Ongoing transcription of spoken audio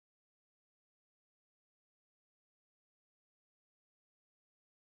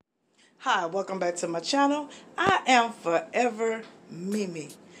Hi, welcome back to my channel. I am Forever Mimi,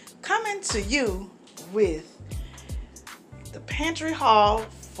 coming to you with the pantry haul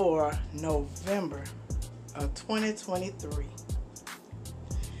for November of 2023.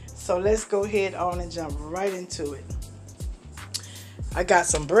 So let's go ahead on and jump right into it. I got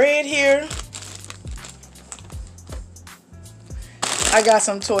some bread here. I got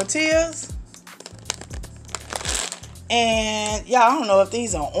some tortillas. And yeah, I don't know if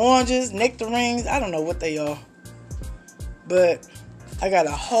these are oranges, nectarines, I don't know what they are. But I got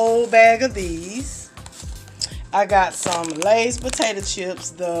a whole bag of these. I got some Lay's potato chips,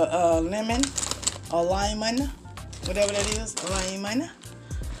 the lemon or lemon, whatever that is, lemon.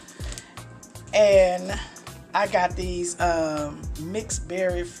 And I got these mixed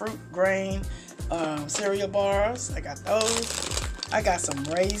berry fruit grain cereal bars. I got those. I got some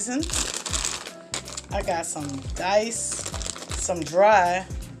raisins. I got some some dry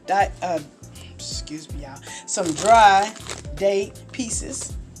date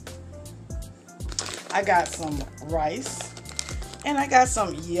pieces. I got some rice, and I got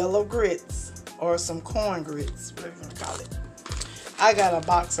some yellow grits or some corn grits, whatever you want to call it. I got a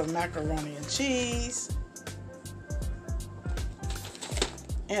box of macaroni and cheese,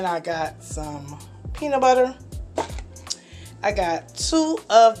 and I got some peanut butter. I got 2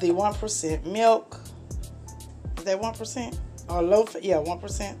 of the 1% milk. Is that 1%? Or low fat? Yeah,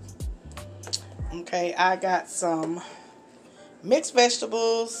 1%. Okay, I got some mixed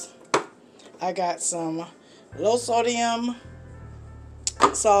vegetables. I got some low sodium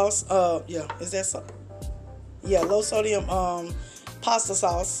sauce. Is that so? Yeah, low sodium pasta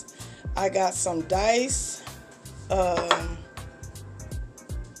sauce. I got some diced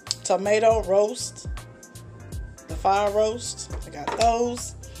tomato roast, the fire roast. I got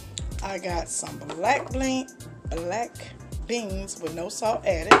those. I got some black beans with no salt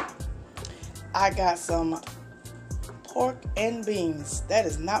added. I got some pork and beans. That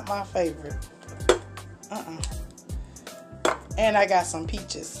is not my favorite. And I got some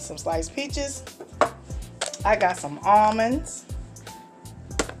peaches, some sliced peaches. I got some almonds.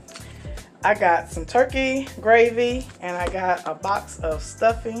 I got some turkey gravy, and I got a box of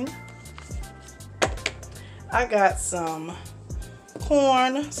stuffing. I got some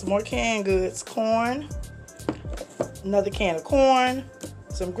corn, some more canned goods, corn, another can of corn,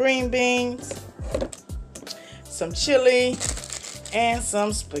 some green beans, some chili, and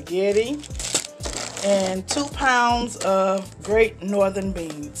some spaghetti, and 2 pounds of great northern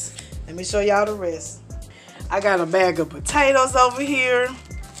beans. Let me show y'all the rest. I got a bag of potatoes over here.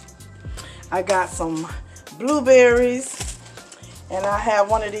 I got some blueberries, and I have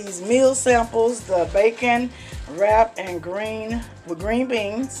one of these meal samples, the bacon wrap and green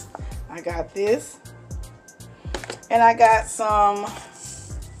beans. I got this. And I got some,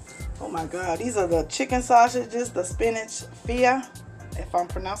 oh my God, these are the chicken sausages, the spinach fia, if I'm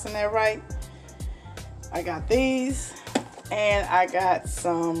pronouncing that right. I got these, and I got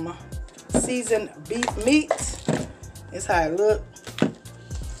some seasoned beef meat. This is how it look.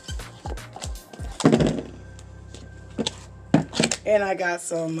 And I got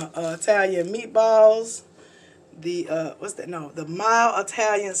some Italian meatballs. The the mild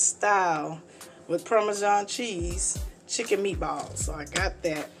Italian style with Parmesan cheese chicken meatballs. So I got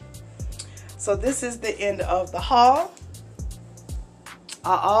that. So this is the end of the haul.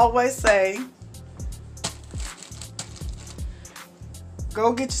 I always say,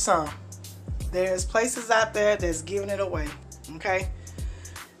 go get you some. There's places out there that's giving it away. Okay?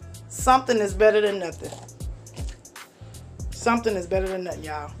 Something is better than nothing. Something is better than nothing,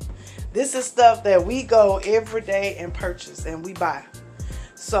 y'all. This is stuff that we go every day and purchase and we buy.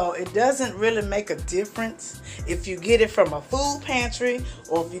 So it doesn't really make a difference if you get it from a food pantry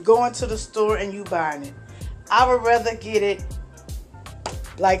or if you go into the store and you buying it. I would rather get it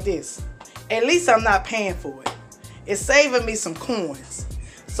like this. At least I'm not paying for it. It's saving me some coins.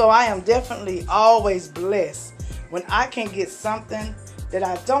 So I am definitely always blessed when I can get something that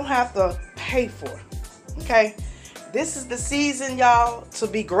I don't have to pay for. Okay? This is the season, y'all, to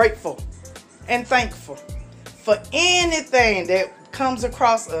be grateful and thankful for anything that comes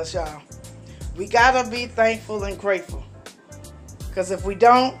across us, y'all. We gotta be thankful and grateful, because if we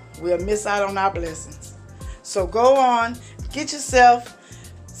don't, we'll miss out on our blessings. So go on, get yourself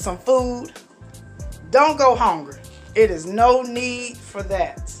some food. Don't go hungry. It is no need for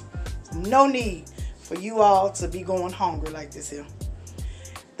that. No need for you all to be going hungry like this here.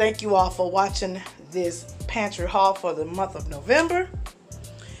 Thank you all for watching this pantry haul for the month of November.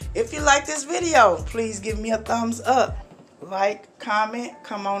 If you like this video, please give me a thumbs up. Like, comment,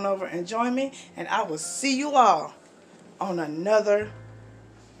 come on over and join me, and I will see you all on another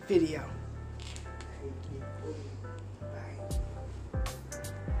video.